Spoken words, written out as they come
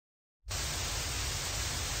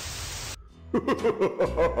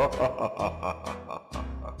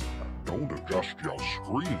Don't adjust your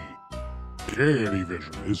screen.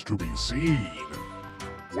 ScaredyVision is to be seen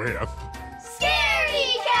with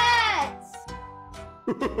Scaredy cats!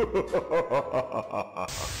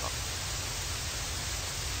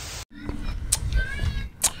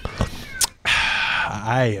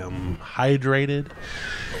 I am hydrated,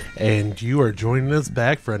 and you are joining us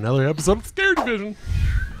back for another episode of ScaredyVision.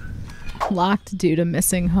 Locked due to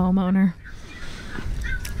missing homeowner.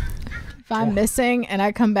 If I'm missing and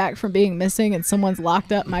I come back from being missing and someone's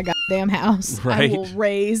locked up my goddamn house, Right. I will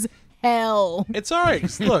raise hell. It's all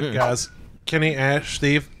right. Look, guys. Kenny, Ash,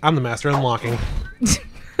 Steve, I'm the master of unlocking.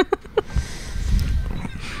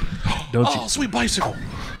 Don't Sweet bicycle.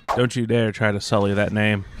 Don't you dare try to sully that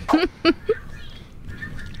name.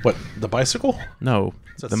 What, the bicycle? No,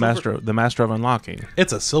 It's a the silver- master of unlocking.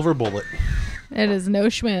 It's a silver bullet. It is no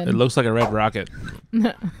schwinn. It looks like a red rocket.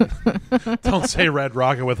 Don't say Red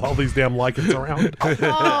Rocket with all these damn lichens around.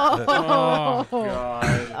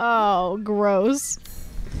 Oh, gross.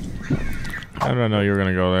 I don't know you were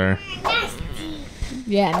gonna go there.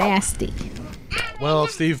 Yeah, nasty. Well,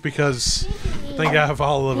 Steve, because I think out of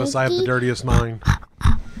all of us, I have the dirtiest mind.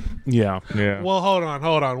 Yeah. Well, hold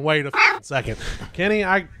on. Wait a second. Kenny,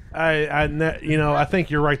 I think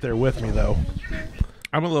you're right there with me, though.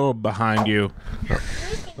 I'm a little behind you.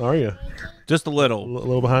 Are you? Just a A little.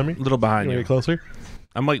 little behind me? A little behind Can you you. get closer?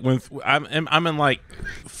 I'm like I'm in like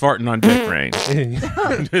farting on dick range.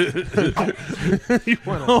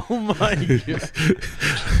 Oh my god.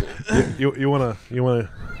 You wanna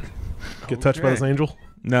get touched by this angel?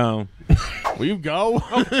 No. Will you go?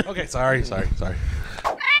 Okay, sorry.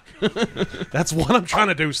 That's what I'm trying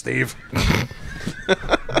to do, Steve.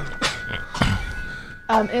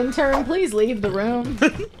 Intern, please leave the room.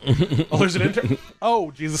 Oh, there's an intern?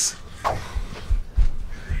 Oh, Jesus.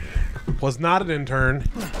 Was not an intern.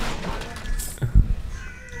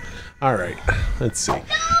 All right, let's see.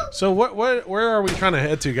 So where are we trying to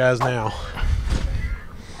head to, guys, now?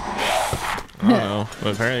 I don't know.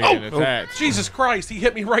 But apparently you're getting attacked. Jesus Christ, he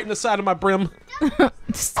hit me right in the side of my brim.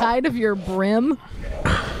 Side of your brim.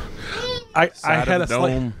 I Side had of a the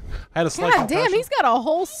dome. slight God damn, concussion. he's got a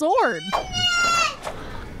whole sword.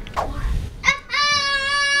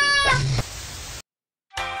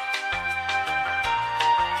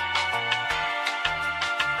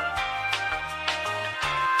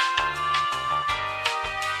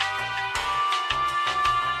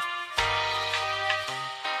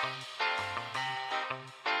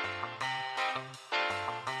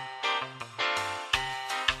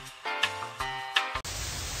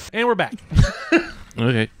 And we're back.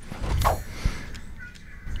 Okay.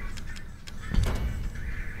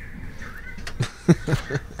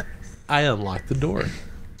 I unlocked the door.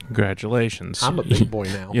 Congratulations. I'm a big boy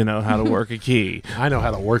now. You know how to work a key. I know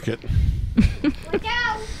how to work it. Look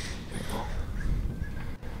out!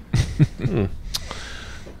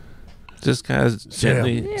 Just kind of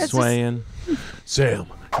gently Yeah, it's swaying. Sam,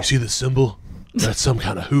 you see the symbol? That's some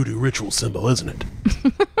kind of hoodoo ritual symbol, isn't it?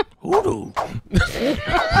 Hoodoo.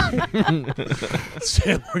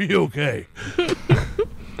 Sam, are you okay?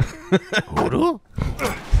 Hoodoo?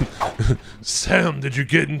 Sam, did you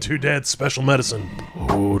get into Dad's special medicine?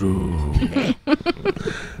 Hoodoo.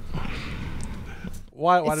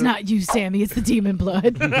 Why It's not you, Sammy. It's the demon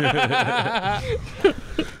blood.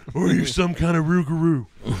 Or are you some kind of rougarou?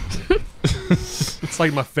 It's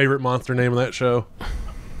like my favorite monster name of that show.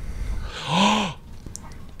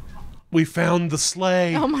 We found the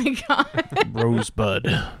sleigh. Oh my god. Rosebud.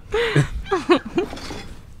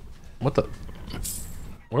 What the?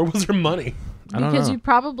 Where was her money? I don't Because know. you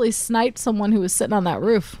probably sniped someone who was sitting on that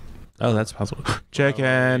roof. Oh, that's possible.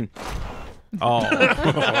 Chicken. Oh.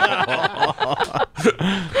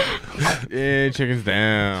 Yeah, chicken's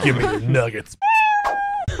down. Give me your nuggets.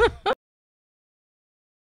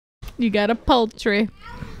 You got a poultry.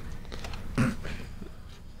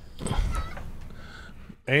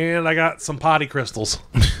 And I got some potty crystals.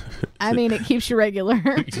 I mean, it keeps you regular.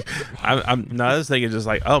 No, I was thinking just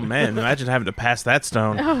like, oh man, imagine having to pass that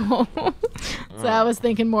stone. Oh. So I was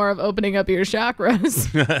thinking more of opening up your chakras.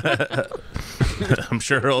 I'm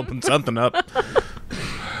sure it'll open something up.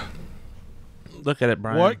 Look at it,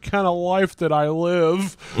 Brian. What kind of life did I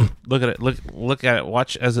live? Look at it. Look at it.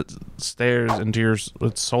 Watch as it stares into your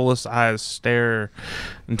its soulless eyes stare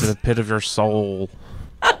into the pit of your soul.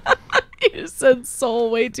 You said soul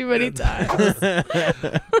way too many times.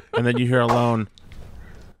 And then you hear alone.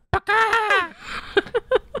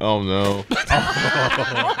 Oh no.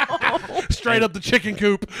 straight up the chicken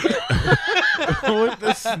coop. With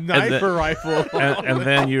the sniper rifle.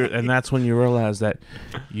 and that's when you realize that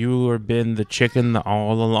you were been the chicken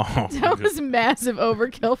all along. That was massive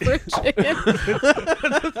overkill for a chicken.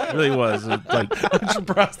 It really was. It's like,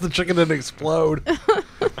 Surprise the chicken didn't explode.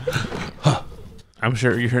 I'm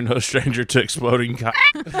sure you're no stranger to exploding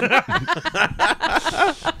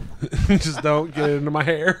Just don't get into my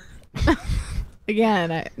hair.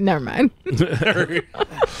 Again, never mind.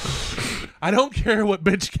 I don't care what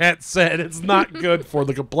bitch cat said. It's not good for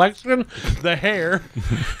the complexion, the hair.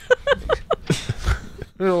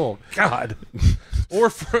 Oh God.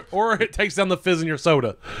 Or it takes down the fizz in your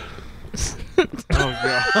soda. Oh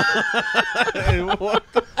god. What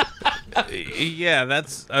the- Yeah,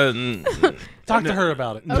 that's Talk to her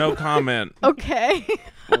about it. no comment. Okay.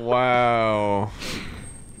 Wow.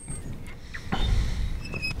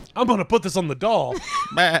 I'm gonna put this on the doll.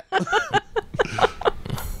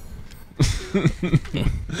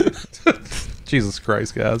 Jesus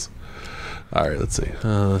Christ, guys. All right, let's see.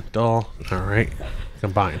 Doll. All right.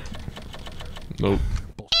 Combine. Nope.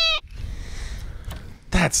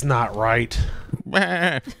 That's not right.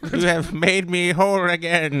 You have made me whole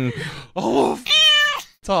again. Oh,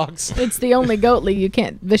 talks. It's the only goatly you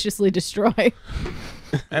can't viciously destroy.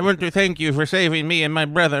 I want to thank you for saving me and my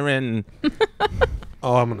brethren.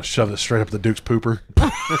 Oh, I'm gonna shove this straight up the Duke's pooper.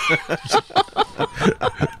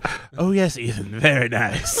 Oh yes, Ethan, very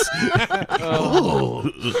nice. Oh.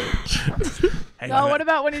 Oh, what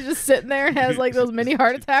about when he's just sitting there and has like those mini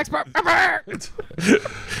heart attacks?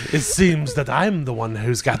 It seems that I'm the one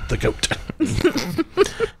who's got the goat.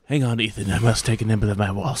 Hang on, Ethan. I must take a nibble of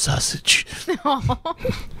my wall sausage. Do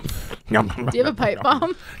you have a pipe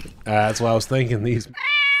bomb? That's what I was thinking. These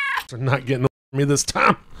are not getting me this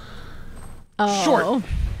time. Oh. Short.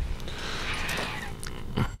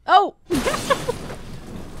 Oh.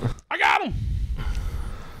 I got him.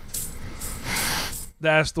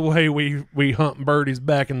 That's the way we hunt birdies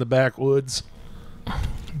back in the backwoods.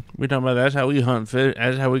 We talking about that's how we hunt fish.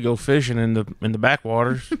 That's how we go fishing in the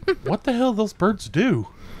backwaters. What the hell those birds do?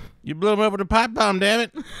 You blew them up with a pipe bomb, damn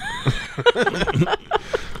it!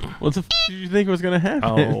 What the f did you think was gonna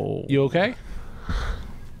happen? Oh, You okay?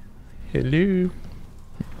 Hello.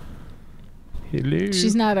 Hello.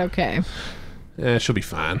 She's not okay. She'll be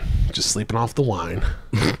fine. Just sleeping off the wine.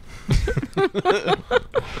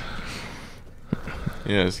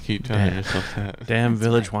 Yeah, just keep telling yourself that. damn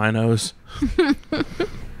village winos.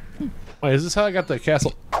 Wait, is this how I got the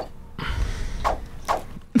castle?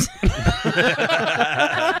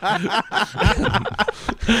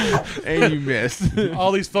 And you missed.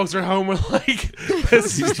 All these folks are home with like,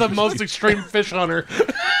 this is the most extreme fish hunter.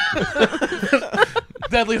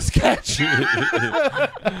 Deadliest catch.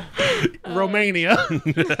 Romania.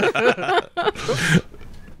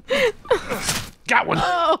 Got one.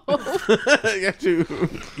 Got you.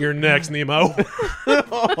 You're next, Nemo.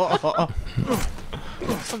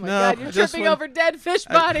 Oh my God, you're just tripping when- over dead fish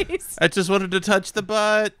bodies. I just wanted to touch the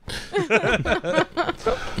butt.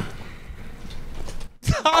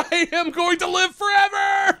 I am going to live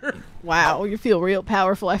forever. Wow, you feel real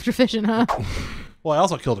powerful after fishing, huh? Well, I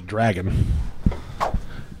also killed a dragon.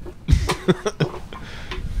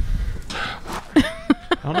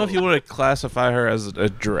 I don't know if you want to classify her as a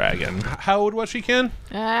dragon. How old was she, Ken?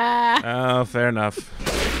 Ah, Oh, fair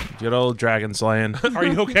enough. Good old dragon slaying. Are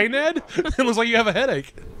you okay, Ned? It looks like you have a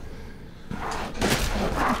headache.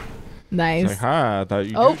 nice. Like, hi, I thought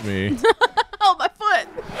you Oh. hit me. Oh, my foot.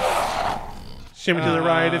 Shimmy to the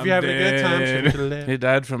right if you're having a good time. Shimmy to the left. He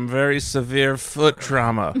died from very severe foot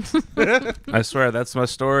trauma. I swear, that's my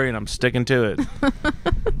story, and I'm sticking to it.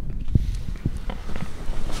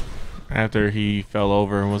 After he fell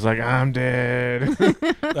over and was like, I'm dead.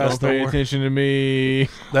 That's Don't pay attention to me.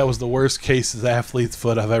 That was the worst case of athlete's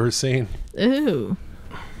foot I've ever seen. Ooh.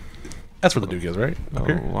 That's where the Duke is, right? Up A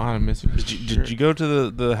here? lot of missing. Did you go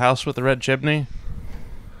to the house with the red chimney?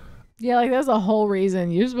 Yeah, like that's the whole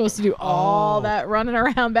reason. You're supposed to do all that running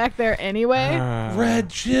around back there anyway. Red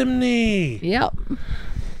chimney. Yep.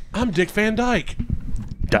 I'm Dick Van Dyke.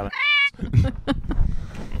 Damn it.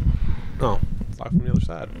 Oh, it's locked from the other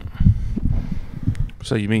side.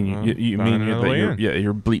 So you mean you Find mean another that way you're, in. yeah,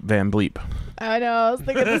 you're bleep van bleep. I know. I was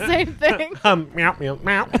thinking the same thing. Meow, meow,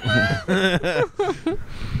 meow.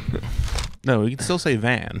 No, you can still say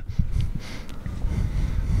van.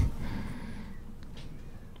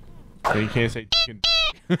 So you can't say chicken.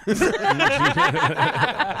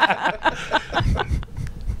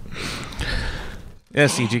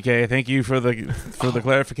 Yes, CGK. Thank you for the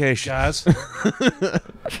clarification. Guys,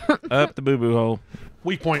 Up the boo boo hole.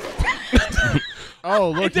 weak point.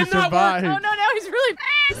 Oh, look, he did not work. survived. Oh no, now he's really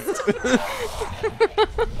pissed.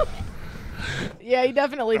 Yeah, he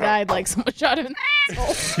definitely died like someone shot him in the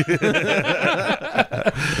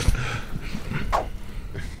asshole.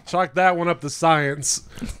 Chalk that one up to science.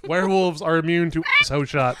 Werewolves are immune to asshole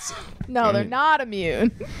shots. No, they're not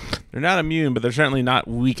immune. They're not immune, but they're certainly not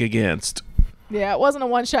weak against. Yeah, it wasn't a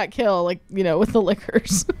one-shot kill like, with the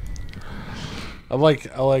liquors. I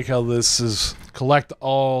like how this is collect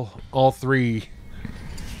all three.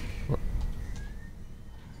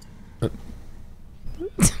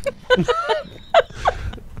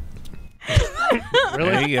 Really?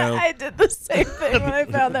 There you go. I did the same thing when I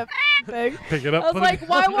found that thing. Pick it up. I was put like, it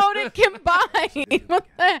why won't it combine? What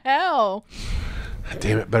the hell?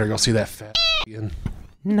 Damn it! Better go see that fat again.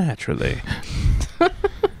 Naturally. I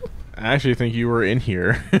actually think you were in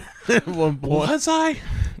here. At one point. Was I?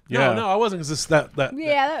 Yeah. No, I wasn't. 'Cause this that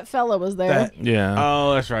Yeah, that fella was there. that. Yeah.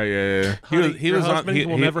 Oh, that's right. Yeah. He was on.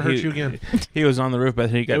 Will never hurt you again. He was on the roof, but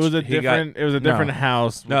he got. It was a he got- different. It was a different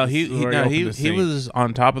house. No, he was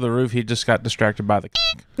on top of the roof. He just got distracted by the.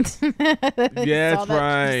 Yeah, Saw that's that-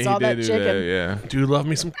 right. He saw that did do chicken. that. Yeah. Do you love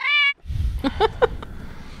me some?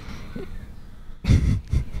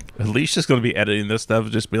 Alicia's going to be editing this stuff.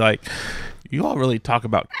 Just be like, you all really talk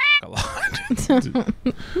about a lot.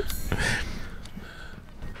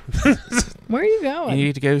 Where are you You going?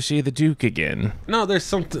 need to go see the Duke again. No, there's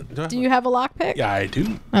something. Do you have a lockpick? Yeah, I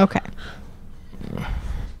do. Okay.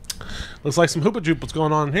 Looks like some hoopa joop. What's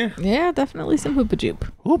going on here? Yeah, definitely some hoopa joop.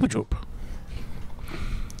 Whoop joop.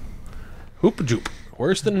 Hoopa joop.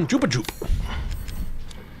 Worse than joopa joop.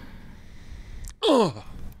 Oh.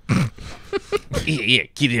 Yeah,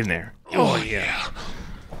 get in there. Oh yeah.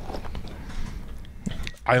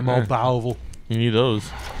 I am all powerful. You need those.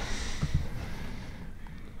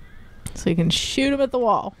 So you can shoot him at the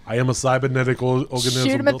wall. I am a cybernetic organism.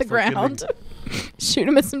 Shoot him at built the for killing. ground. Shoot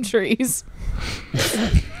him at some trees.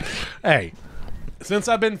 Hey, since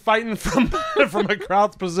I've been fighting from from a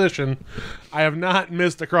crouch position, I have not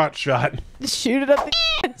missed a crotch shot. Shoot it up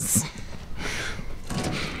the ass.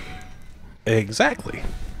 Exactly.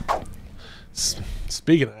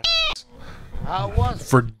 Speaking of ass, How was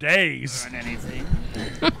for days. it? Anything?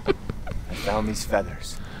 I found these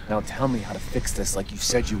feathers. Now tell me how to fix this like you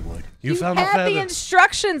said you would. You found the had the feathers.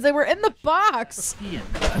 instructions. They were in the box.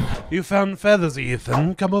 You found feathers,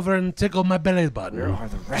 Ethan. Come over and tickle my belly Where button. are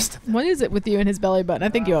the rest of them? What is it with you and his belly button? I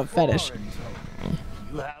think you have a fetish.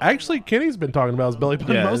 Actually, Kenny's been talking about his belly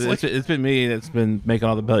button Yeah, mostly. it's been me that's been making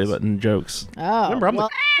all the belly button jokes. Oh, Remember, I'm the- well,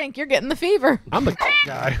 I think you're getting the fever. I'm the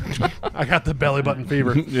guy. I got the belly button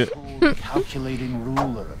fever. Yeah. Calculating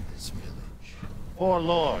ruler of this village. 4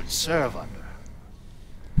 lords serve under her.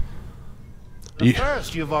 The You-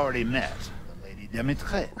 first you've already met, the Lady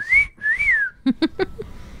Demetre.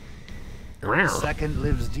 The second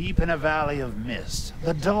lives deep in a valley of mist,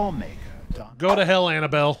 the doll maker. Go to hell,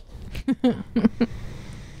 Annabelle.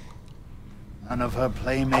 None of her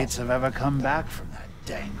playmates have ever come back from that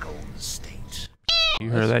dank old estate. You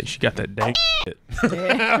heard that? She got that dang shit.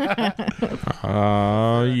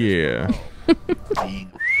 Oh yeah.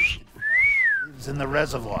 Being lives in the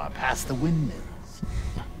reservoir past the windmills.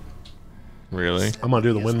 Really? I'm gonna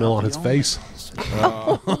do the windmill on his face.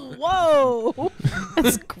 Whoa.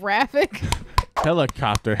 That's graphic.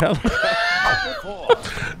 Helicopter.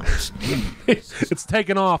 It's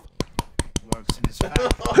taking off. Works in his factory.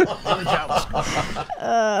 Village outskirts.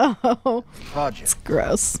 Oh, Project.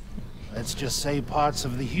 gross. Let's just say parts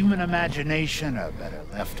of the human imagination are better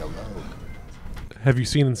left alone. Have you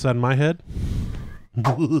seen inside my head?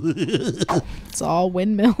 It's all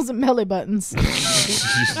windmills and belly buttons.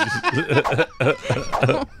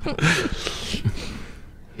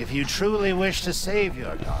 If you truly wish to save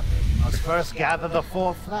your daughter, you must first gather the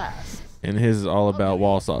 4 flasks. And his is all about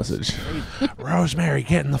wall sausage. Rosemary,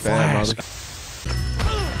 get in the Bad flask.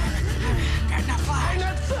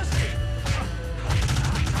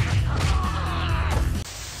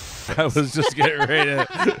 I was just getting ready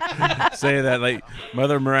to say that. Like,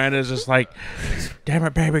 Mother Miranda's just like, damn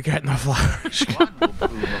it, baby, get in the flash. One will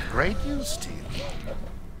prove of great use to you.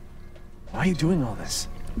 Why are you doing all this?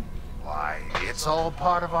 Why, it's all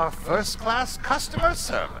part of our first-class customer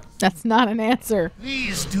service. That's not an answer.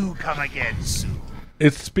 Please do come again soon.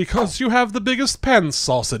 It's because you have the biggest pen,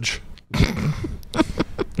 sausage.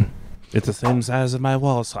 It's the same size as my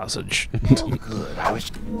wall sausage. Oh, good. I wish...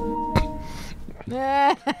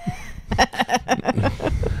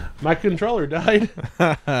 My controller died.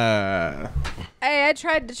 Hey, I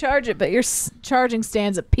tried to charge it, but your charging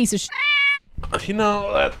stand's a piece of shit. You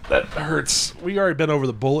know, that hurts. We already been over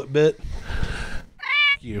the bullet bit.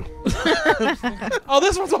 You. Oh,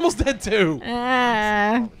 this one's almost dead too.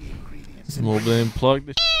 Well, then plug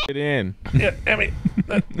the shit in. Yeah, give me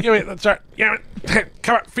the chart. Give me,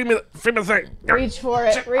 come on, feed me the thing. Reach for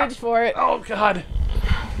it. Reach for it. Oh God.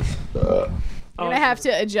 You're gonna have to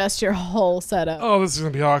adjust your whole setup. Oh, this is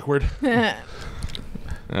gonna be awkward. Yeah.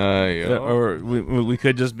 Or we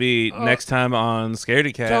could just be next time on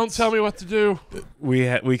Scaredy Cats. Don't tell me what to do. We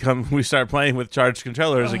start playing with charged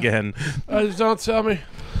controllers again. Don't tell me.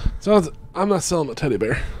 I'm not selling a teddy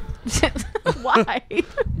bear Why?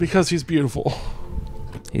 because he's beautiful.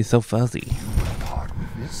 He's so fuzzy. Part of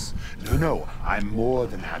this? No, I'm more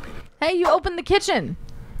than happy to. Hey, you opened the kitchen.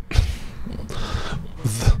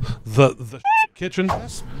 The kitchen.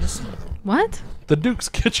 Just missing What? The Duke's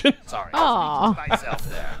kitchen. Aw. myself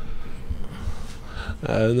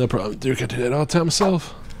there. No problem, Duke. I did it all the time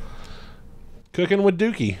myself. Cooking with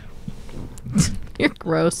Dookie. You're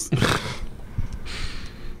gross. Is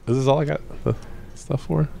this all I got the stuff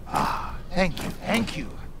for? Thank you.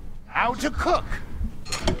 How to cook?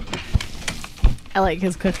 I like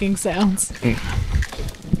his cooking sounds.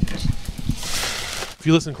 If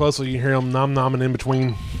you listen closely, you hear him nom-nomming in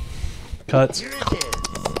between cuts. Here it is.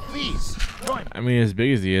 Please join me. I mean, as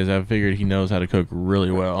big as he is, I figured he knows how to cook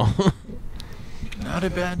really well. Not a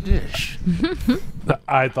bad dish.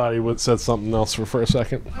 I thought he would said something else for a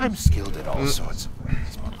second. I'm skilled at all sorts of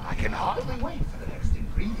ways, but I can hardly wait for the next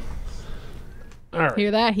ingredients. All right.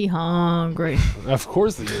 Hear that? He hungry. Of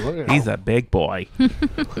course he is. Look at He's a big boy.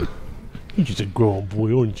 You're just a grown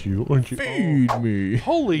boy, aren't you? Feed me.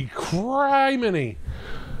 Holy criminy!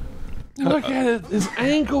 Look at it, his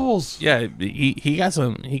ankles. Yeah, he got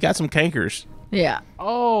some cankers. Yeah.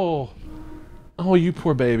 Oh, you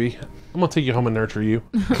poor baby. I'm gonna take you home and nurture you.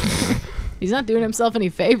 He's not doing himself any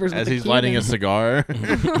favors. As with the he's lighting a Keenan. cigar.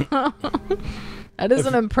 That is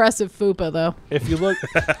an impressive fupa, though. If you look,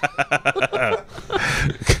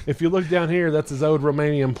 if you look down here, that's his old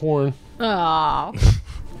Romanian porn. Aw.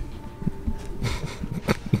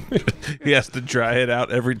 He has to dry it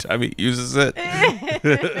out every time he uses it.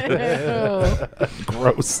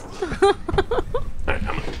 Gross. All right, I'm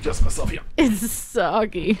gonna adjust myself here. It's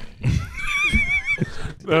soggy.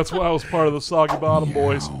 That's why I was part of the Soggy Bottom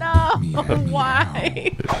Boys. No,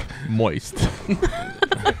 why? Moist.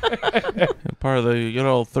 Part of the good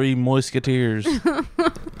old Three Moisketeers.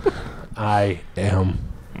 I am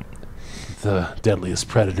the deadliest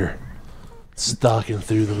predator, stalking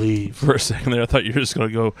through the leaves. For a second there, I thought you were just going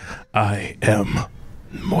to go, I am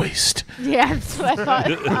moist. Yeah, that's what I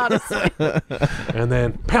thought, honestly. And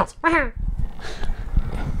then pounce.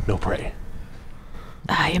 No prey.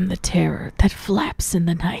 I am the terror that flaps in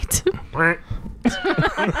the night.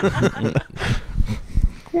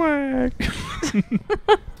 Quack.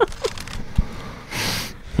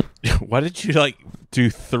 Why did you do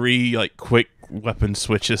 3 quick weapon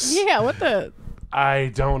switches? Yeah, what the?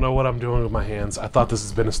 I don't know what I'm doing with my hands. I thought this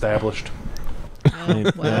has been established.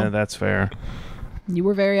 Yeah, that's fair. You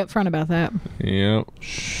were very upfront about that. Yep.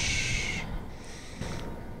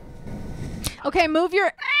 Okay, move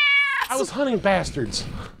your I was hunting bastards.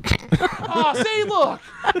 Oh, see, look.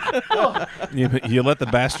 You let the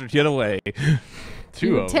bastard get away.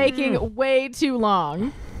 Two of them. taking way too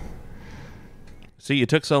long. See, you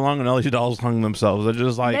took so long and all these dolls hung themselves. They're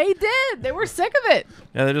just like, They did. They were sick of it.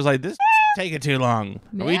 yeah, they're just like, this taking too long.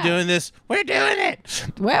 Are we Yeah. doing this? We're doing it.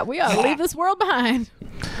 Well, we ought to leave this world behind.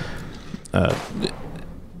 I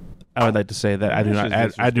would like to say that I do This not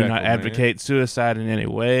is I do not disrespectful, man. advocate suicide in any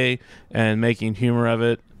way, and making humor of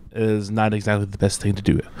it is not exactly the best thing to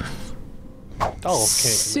do. Dolls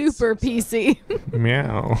can't Super PC.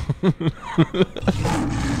 Meow.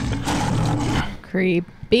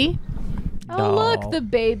 Creepy. Oh, Doll. look, the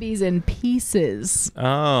baby's in pieces.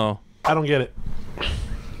 Oh, I don't get it.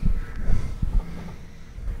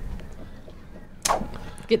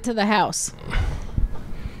 Get to the house.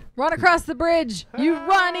 Run across the bridge. You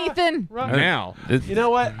run, Ethan. Now. You know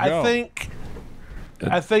what? Go.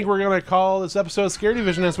 I think we're gonna call this episode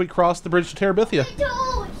ScaredyVision as we cross the bridge to Terabithia.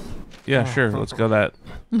 yeah, sure. Let's go that.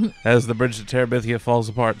 As the bridge to Terabithia falls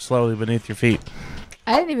apart slowly beneath your feet.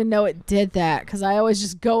 I didn't even know it did that because I always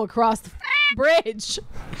just go across the bridge.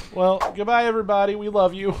 Well, goodbye, everybody. We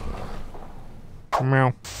love you.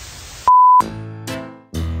 Meow.